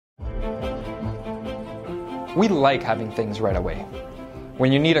We like having things right away.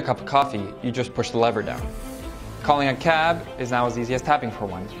 When you need a cup of coffee, you just push the lever down. Calling a cab is now as easy as tapping for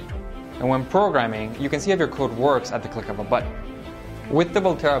one. And when programming, you can see if your code works at the click of a button. With the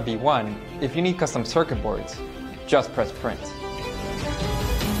Voltera V1, if you need custom circuit boards, just press print.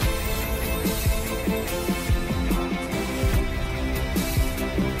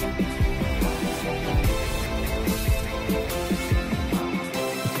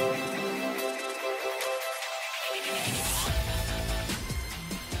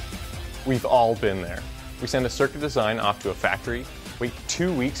 We've all been there. We send a circuit design off to a factory, wait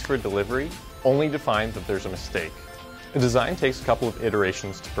 2 weeks for delivery, only to find that there's a mistake. A design takes a couple of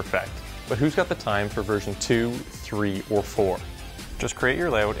iterations to perfect, but who's got the time for version 2, 3, or 4? Just create your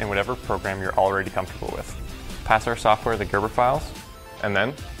layout in whatever program you're already comfortable with. Pass our software the Gerber files, and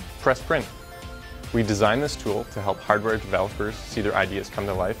then press print. We designed this tool to help hardware developers see their ideas come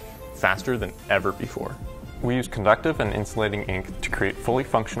to life faster than ever before. We use conductive and insulating ink to create fully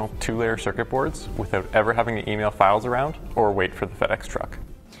functional 2-layer circuit boards without ever having to email files around or wait for the FedEx truck.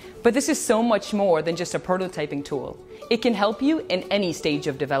 But this is so much more than just a prototyping tool. It can help you in any stage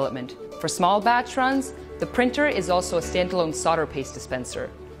of development. For small batch runs, the printer is also a standalone solder paste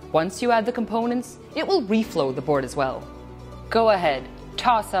dispenser. Once you add the components, it will reflow the board as well. Go ahead,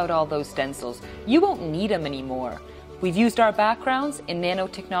 toss out all those stencils. You won't need them anymore. We've used our backgrounds in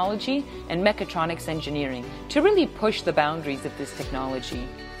nanotechnology and mechatronics engineering to really push the boundaries of this technology.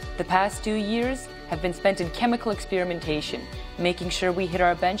 The past 2 years have been spent in chemical experimentation, making sure we hit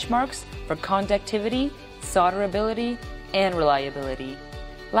our benchmarks for conductivity, solderability, and reliability.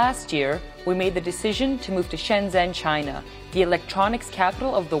 Last year, we made the decision to move to Shenzhen, China, the electronics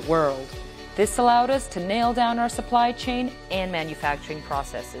capital of the world. This allowed us to nail down our supply chain and manufacturing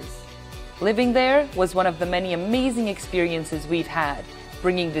processes. Living there was one of the many amazing experiences we've had,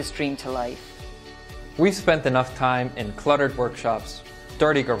 bringing this dream to life. We've spent enough time in cluttered workshops,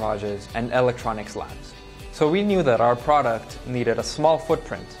 dirty garages, and electronics labs. So we knew that our product needed a small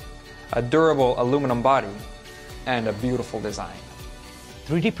footprint, a durable aluminum body, and a beautiful design.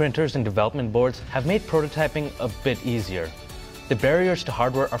 3D printers and development boards have made prototyping a bit easier. The barriers to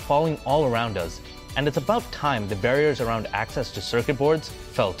hardware are falling all around us, and it's about time the barriers around access to circuit boards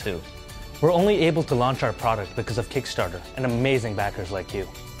fell too. We're only able to launch our product because of Kickstarter and amazing backers like you.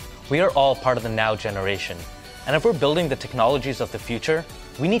 We are all part of the now generation, and if we're building the technologies of the future,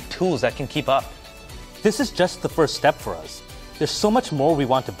 we need tools that can keep up. This is just the first step for us. There's so much more we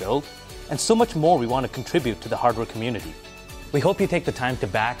want to build, and so much more we want to contribute to the hardware community. We hope you take the time to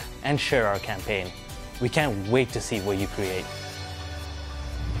back and share our campaign. We can't wait to see what you create.